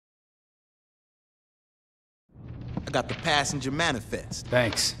I got the passenger manifest.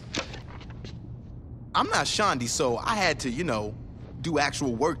 Thanks. I'm not Shandi, so I had to, you know, do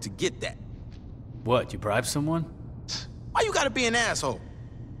actual work to get that. What, you bribed someone? Why you gotta be an asshole?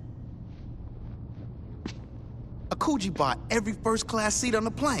 Akuji bought every first-class seat on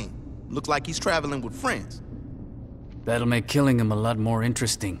the plane. Looks like he's traveling with friends. That'll make killing him a lot more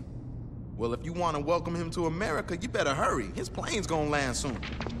interesting. Well, if you want to welcome him to America, you better hurry. His plane's gonna land soon.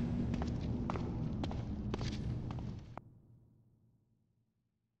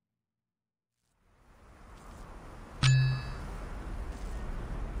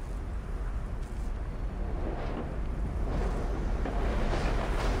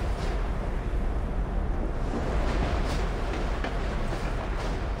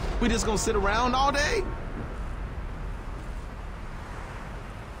 We just gonna sit around all day?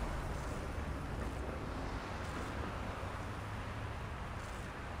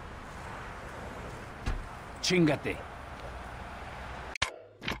 Chingate.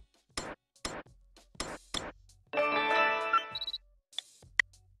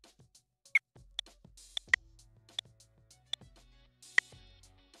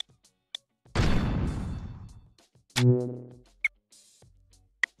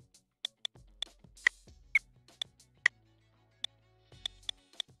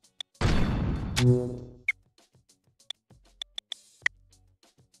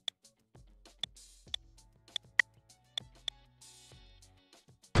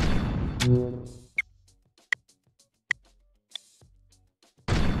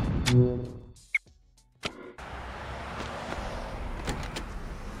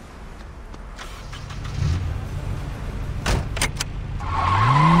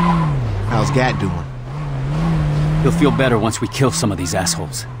 How's Gat doing? He'll feel better once we kill some of these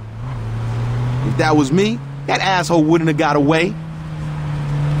assholes. If that was me, that asshole wouldn't have got away.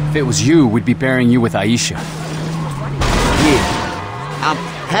 If it was you, we'd be burying you with Aisha. Yeah.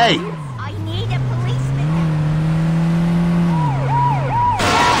 Hey! I need a policeman.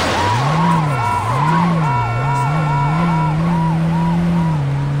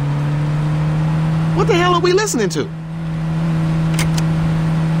 What the hell are we listening to?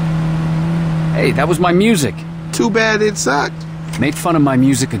 Hey, that was my music. Too bad it sucked. Make fun of my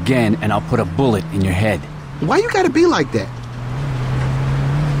music again, and I'll put a bullet in your head. Why you gotta be like that?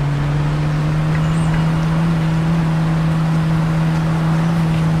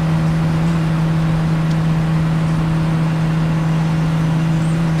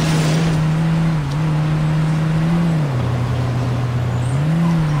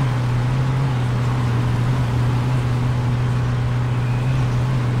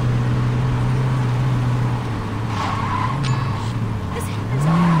 This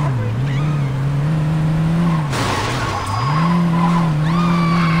happens every day.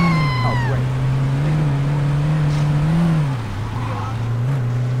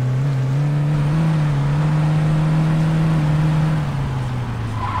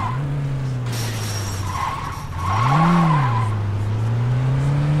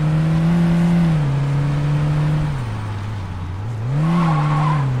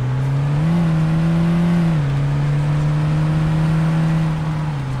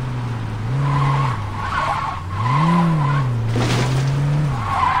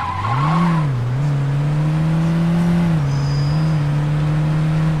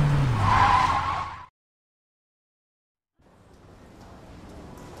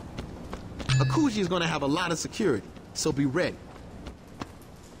 Akuji is gonna have a lot of security, so be ready.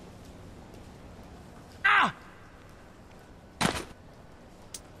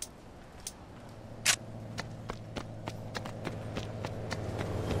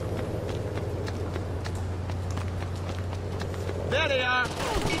 There they are!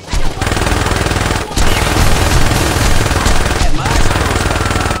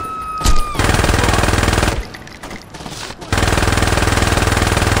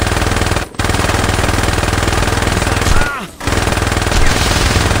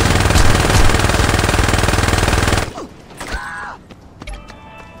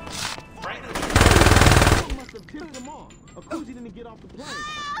 Akuji didn't get off the plane.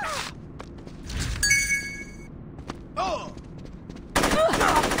 Oh!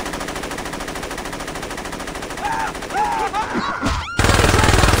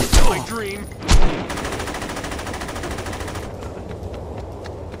 My dream.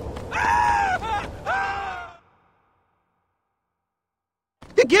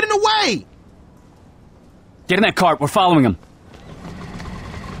 You're getting away! Get in that cart, we're following him.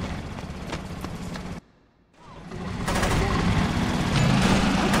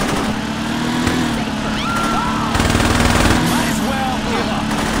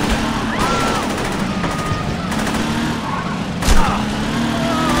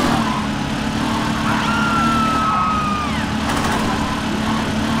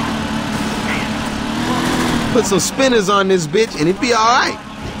 Put some spinners on this bitch and it'd be alright.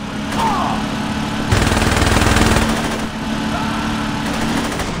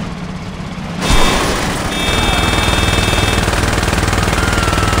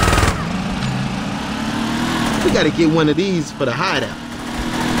 We gotta get one of these for the hideout.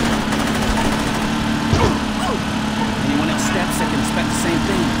 Anyone else steps that can expect the same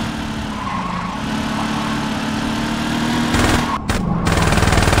thing?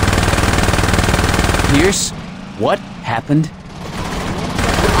 Pierce, what happened?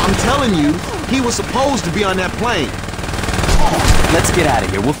 I'm telling you, he was supposed to be on that plane. Let's get out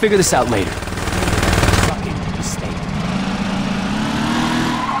of here. We'll figure this out later. Fucking mistake.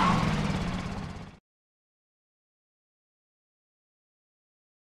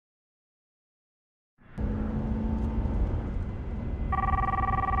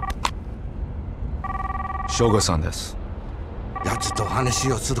 Shogo-san desu.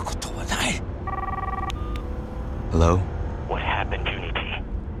 Hello? What happened, Junichi?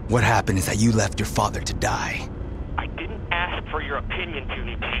 What happened is that you left your father to die. I didn't ask for your opinion,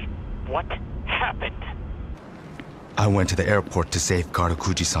 Junichi. What happened? I went to the airport to safeguard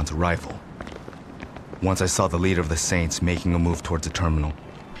Okuji-san's arrival. Once I saw the leader of the Saints making a move towards the terminal,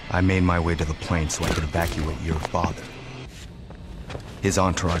 I made my way to the plane so I could evacuate your father. His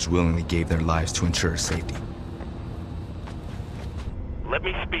entourage willingly gave their lives to ensure his safety. Let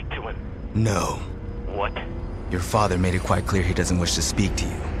me speak to him. No. What? Your father made it quite clear he doesn't wish to speak to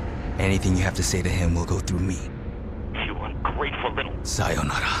you. Anything you have to say to him will go through me. You ungrateful little...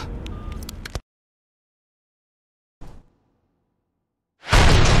 Sayonara.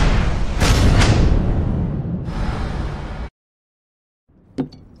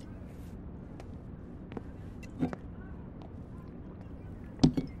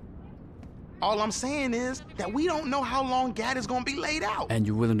 All I'm saying is that we don't know how long Gad is gonna be laid out. And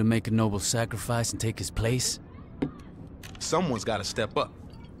you're willing to make a noble sacrifice and take his place? Someone's gotta step up.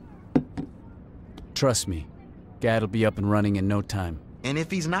 Trust me, Gad'll be up and running in no time. And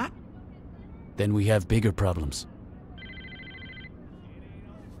if he's not? Then we have bigger problems.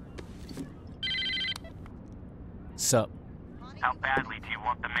 Sup? How badly do you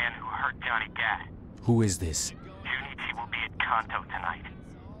want the man who hurt Johnny Gad? Who is this? Junichi will be at Kanto tonight.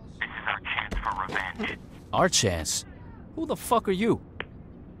 This is our chance for revenge. Our chance? Who the fuck are you?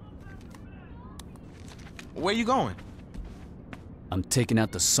 Where you going? I'm taking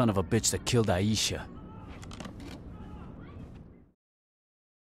out the son of a bitch that killed Aisha.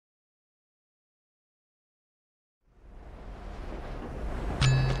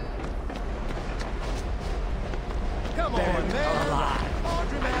 Come on, man.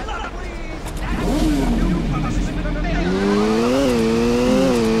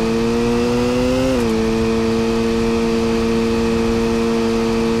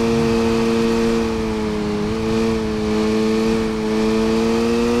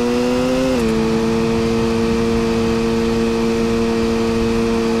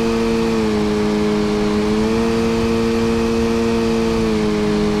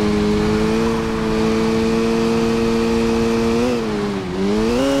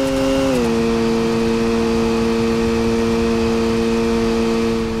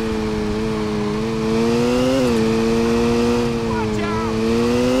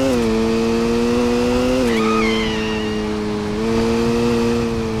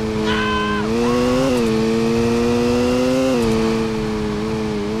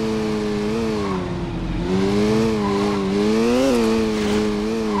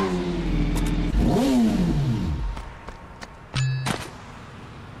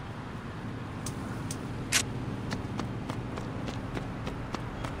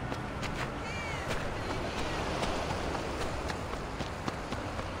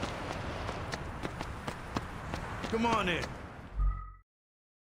 Come on in.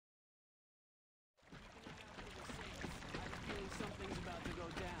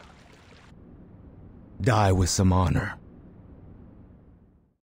 Die with some honor.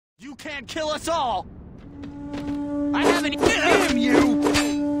 You can't kill us all! I haven't... Damn you!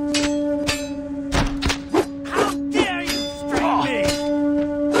 How dare you strike me!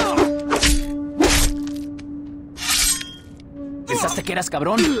 ¿Pensaste que eras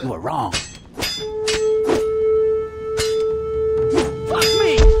cabrón? You were wrong. Fuck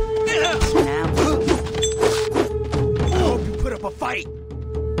me! I hope you put up a fight.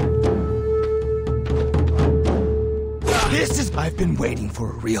 I've been waiting for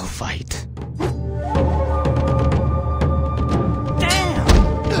a real fight.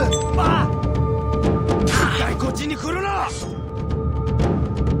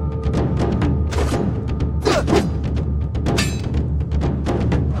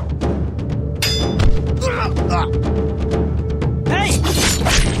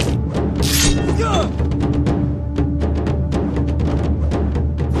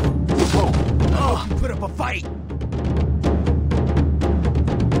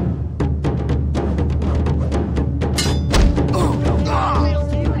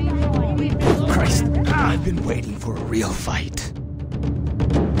 been waiting for a real fight.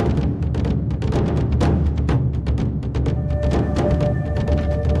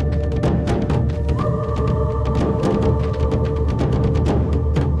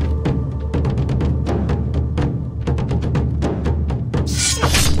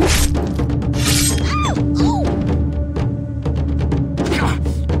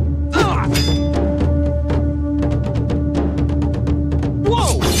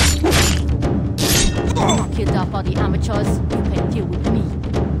 Killed off all the amateurs. You can deal with me.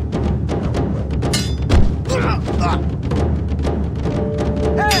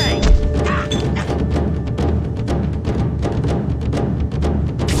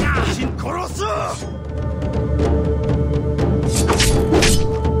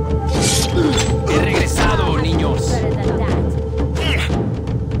 He regresado, niños. Better than that.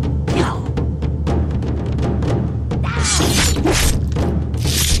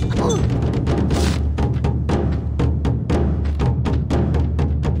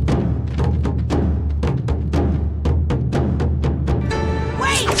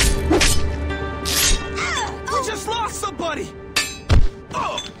 We just lost somebody!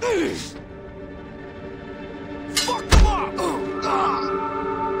 Fuck them up!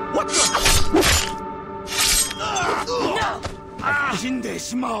 What the?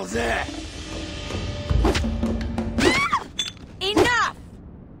 Enough!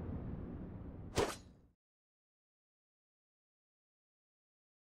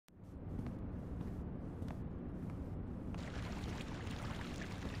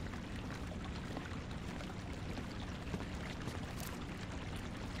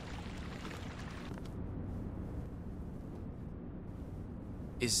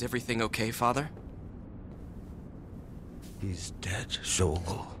 Is everything okay, Father? He's dead,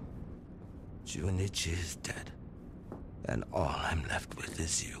 Shogo. Junichi is dead. And all I'm left with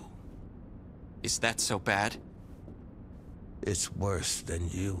is you. Is that so bad? It's worse than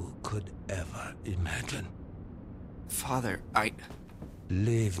you could ever imagine. Father,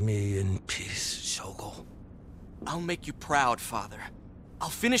 Leave me in peace, Shogo. I'll make you proud, Father. I'll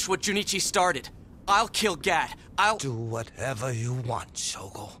finish what Junichi started. I'll kill Gad. Do whatever you want,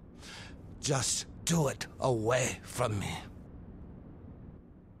 Shogo. Just do it away from me.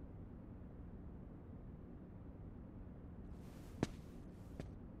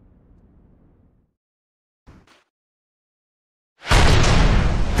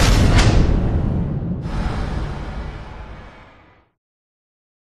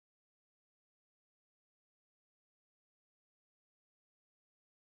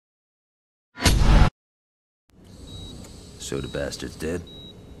 So the bastard's dead?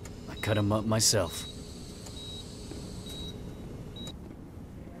 I cut him up myself.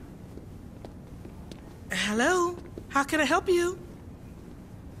 Hello? How can I help you?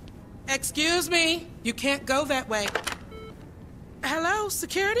 Excuse me. You can't go that way. Hello,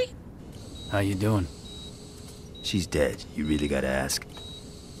 security? How you doing? She's dead. You really gotta ask.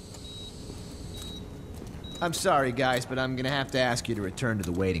 I'm sorry, guys, but I'm gonna have to ask you to return to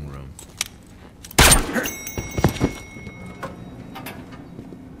the waiting room.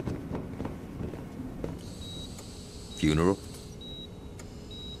 Funeral?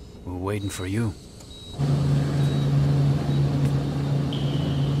 We're waiting for you.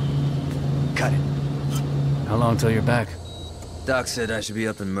 Cut it. How long till you're back? Doc said I should be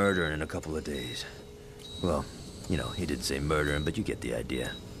up and murdering in a couple of days. Well, you know, he didn't say murdering, but you get the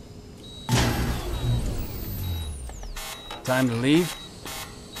idea. Time to leave?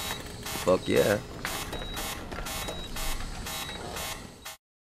 Fuck yeah.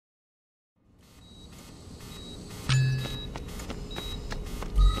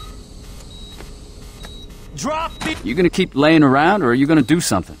 Drop it! You gonna keep laying around, or are you gonna do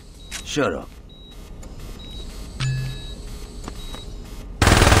something? Shut up.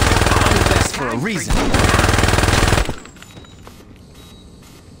 I'm the best for a reason.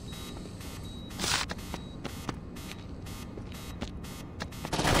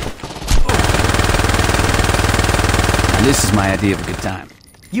 Now this is my idea of a good time.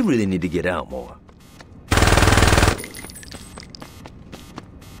 You really need to get out more.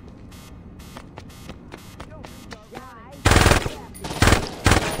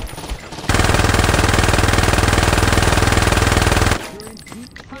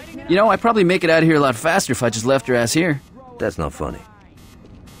 You know, I'd probably make it out of here a lot faster if I just left your ass here. That's not funny.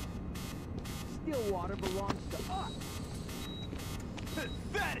 Stillwater belongs to us.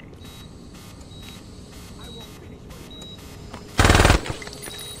 Pathetic. I won't finish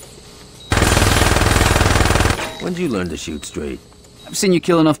When'd you learn to shoot straight? I've seen you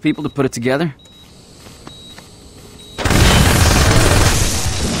kill enough people to put it together.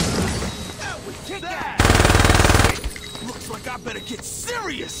 better get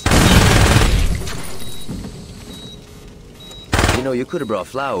serious! You know, you could have brought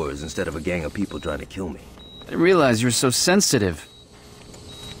flowers instead of a gang of people trying to kill me. I didn't realize you were so sensitive.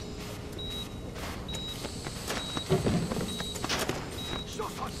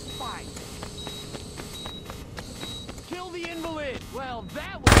 Kill the invalid! Well,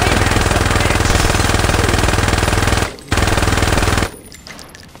 that was...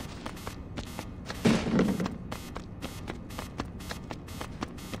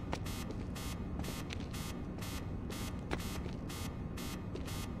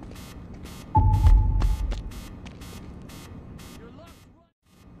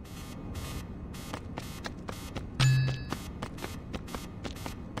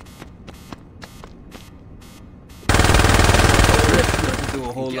 Do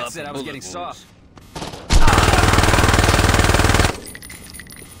a whole lot Said I was getting soft.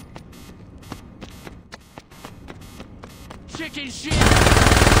 Chicken shit!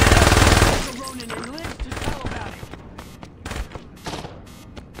 The Ronin and lives to tell about it!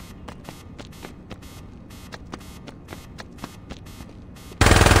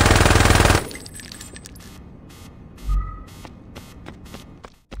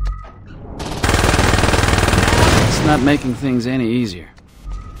 It's not making things any easier.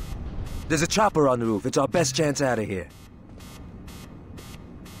 There's a chopper on the roof. It's our best chance out of here.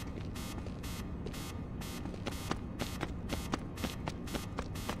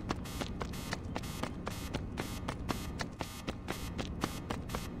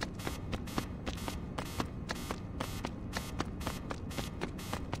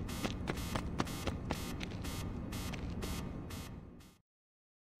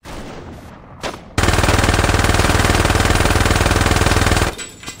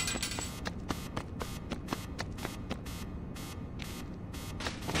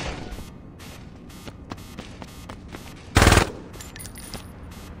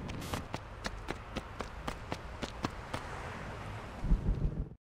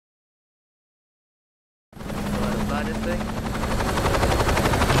 This thing?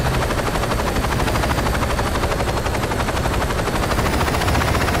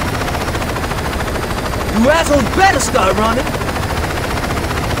 You assholes better start running!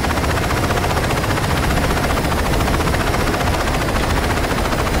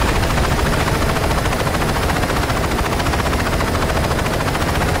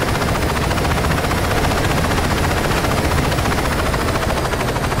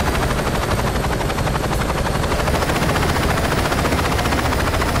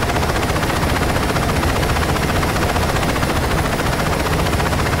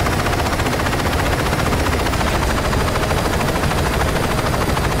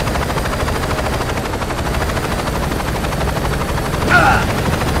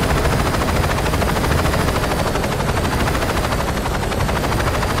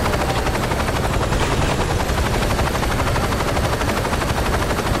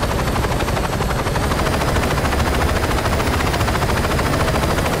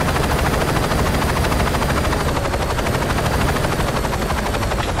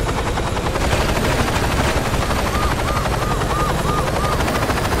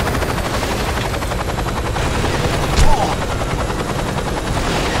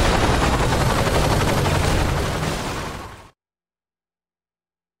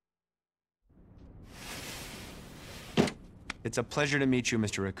 It's a pleasure to meet you,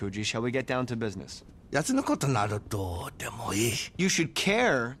 Mr. Rakuji. Shall we get down to business? You should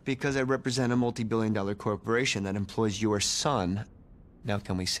care because I represent a multi-billion-dollar corporation that employs your son. Now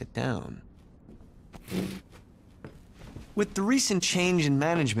can we sit down? With the recent change in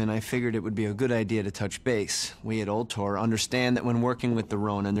management, I figured it would be a good idea to touch base. We at Old Tor understand that when working with the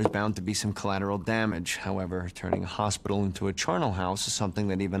Ronin, there's bound to be some collateral damage. However, turning a hospital into a charnel house is something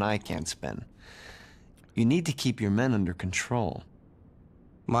that even I can't spin. You need to keep your men under control.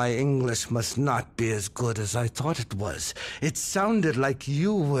 My English must not be as good as I thought it was. It sounded like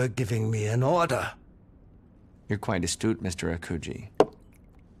you were giving me an order. You're quite astute, Mr. Rakuji.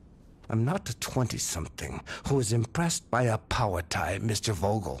 I'm not a 20-something who is impressed by a power tie, Mr.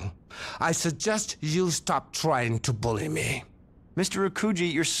 Vogel. I suggest you stop trying to bully me. Mr.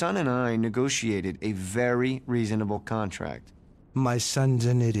 Rakuji, your son and I negotiated a very reasonable contract. My son's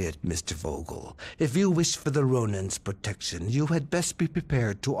an idiot, Mr. Vogel. If you wish for the Ronin's protection, you had best be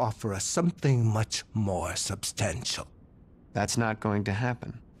prepared to offer us something much more substantial. That's not going to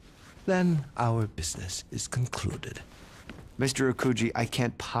happen. Then our business is concluded. Mr. Rakuji, I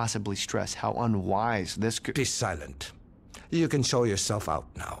can't possibly stress how unwise this could— Be silent. You can show yourself out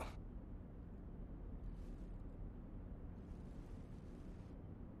now.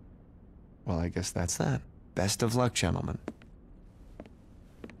 Well, I guess that's that. Best of luck, gentlemen.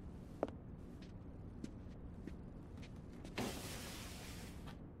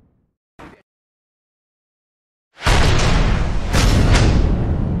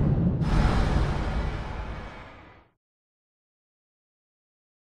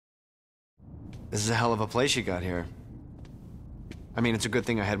 This is a hell of a place you got here. I mean, it's a good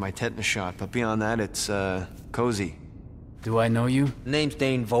thing I had my tetanus shot, but beyond that, it's, cozy. Do I know you? Name's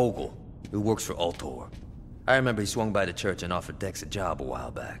Dane Vogel, who works for Ultor. I remember he swung by the church and offered Dex a job a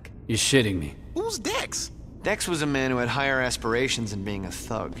while back. You're shitting me. Who's Dex? Dex was a man who had higher aspirations than being a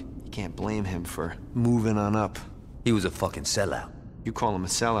thug. You can't blame him for moving on up. He was a fucking sellout. You call him a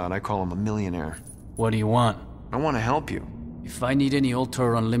sellout, I call him a millionaire. What do you want? I want to help you. If I need any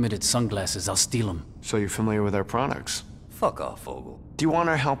Ultor Unlimited sunglasses, I'll steal them. So you're familiar with our products? Fuck off, Vogel. Do you want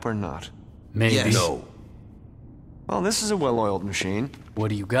our help or not? Maybe. Yes. No. Well, this is a well-oiled machine. What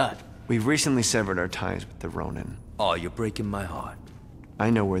do you got? We've recently severed our ties with the Ronin. Oh, you're breaking my heart. I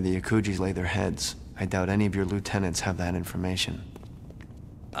know where the Akujis lay their heads. I doubt any of your lieutenants have that information.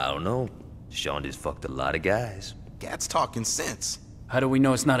 I don't know. Sean just fucked a lot of guys. Gat's talking sense. How do we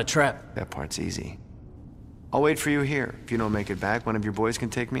know it's not a trap? That part's easy. I'll wait for you here. If you don't make it back, one of your boys can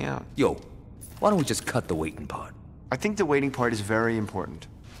take me out. Yo, why don't we just cut the waiting part? I think the waiting part is very important.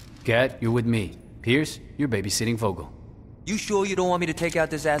 Gat, you're with me. Pierce, you're babysitting Vogel. You sure you don't want me to take out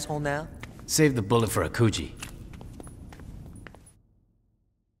this asshole now? Save the bullet for Akuji.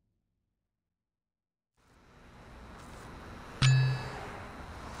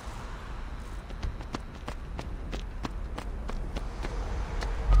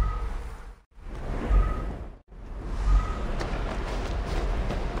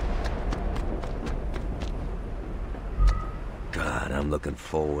 God, I'm looking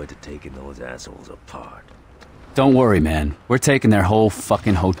forward to taking those assholes apart. Don't worry, man. We're taking their whole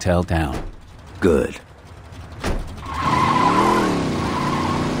fucking hotel down. Good.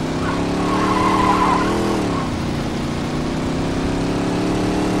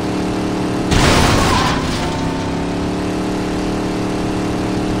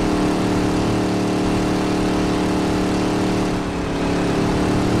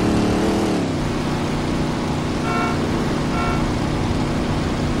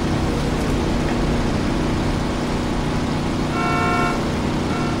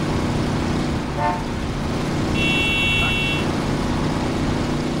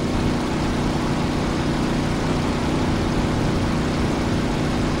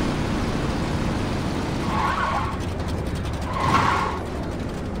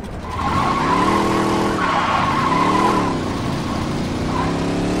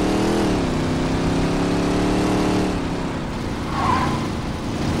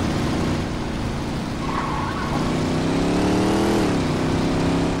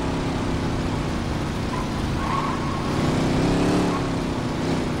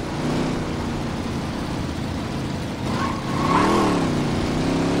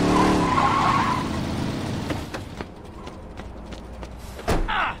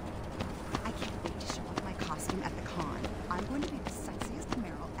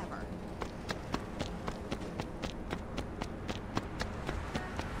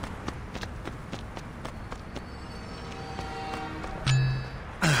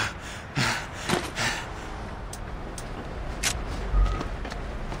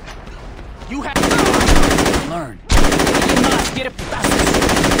 You have to learn. You must get it fast.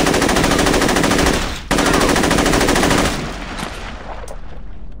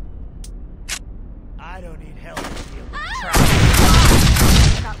 I don't need help to deal with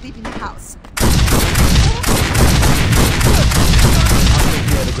traffic. We're not leaving the house. I'll take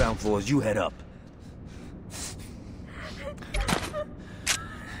care of the ground floors. You head up.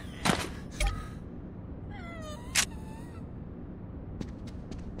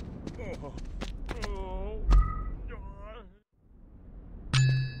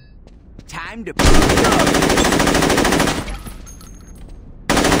 Time to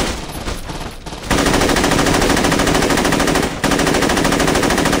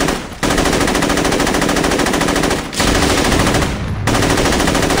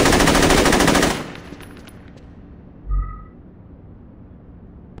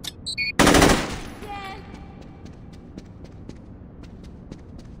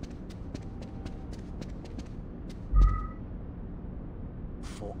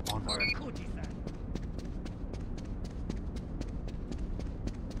for honor.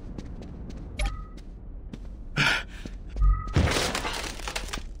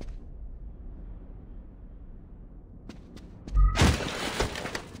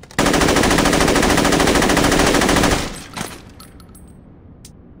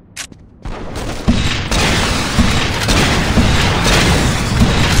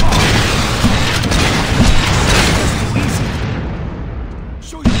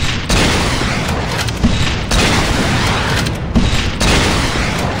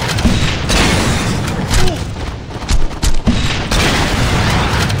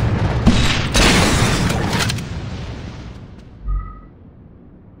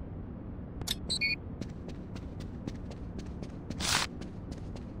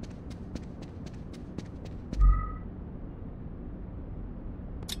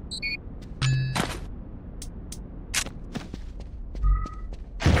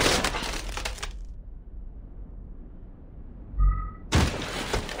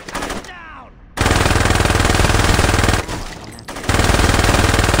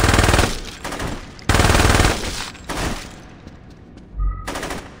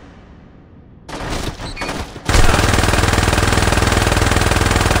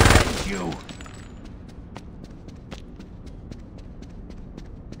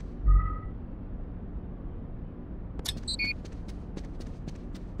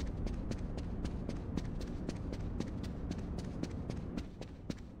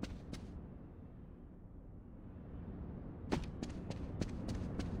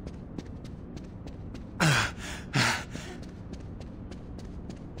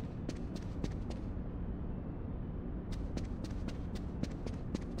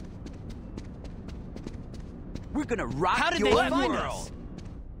 We're gonna rock How did your they find world. us?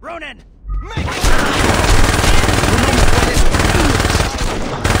 Ronan,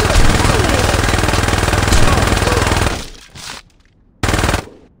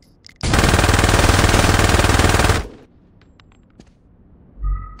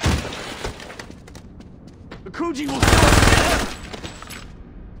 Akuji will kill us!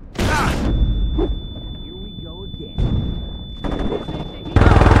 here we go again.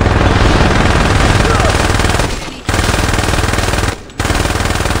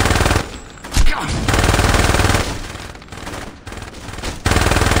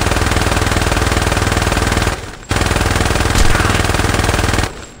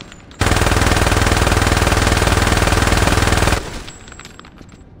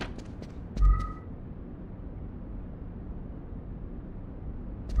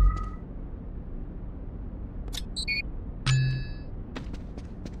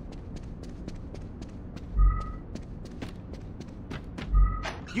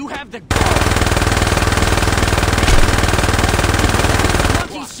 You have the gun!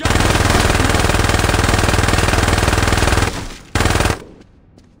 Lucky shot!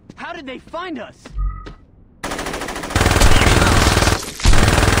 How did they find us?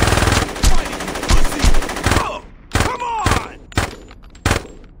 Come on!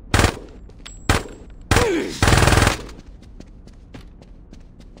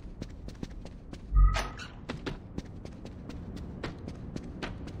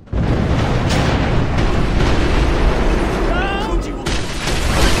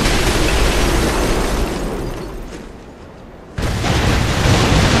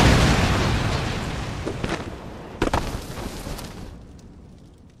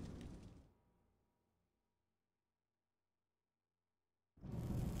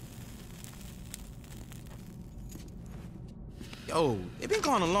 Yo, it been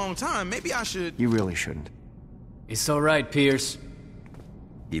gone a long time. Maybe I should... You really shouldn't. It's all right, Pierce.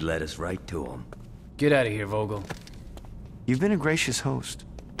 He led us right to him. Get out of here, Vogel. You've been a gracious host.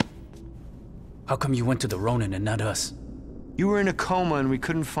 How come you went to the Ronin and not us? You were in a coma and we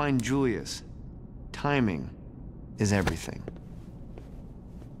couldn't find Julius. Timing is everything.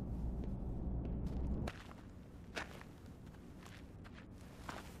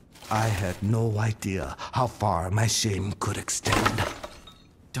 I had no idea how far my shame could extend.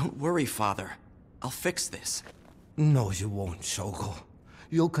 Don't worry, Father. I'll fix this. No, you won't, Shogo.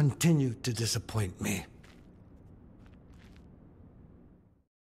 You'll continue to disappoint me.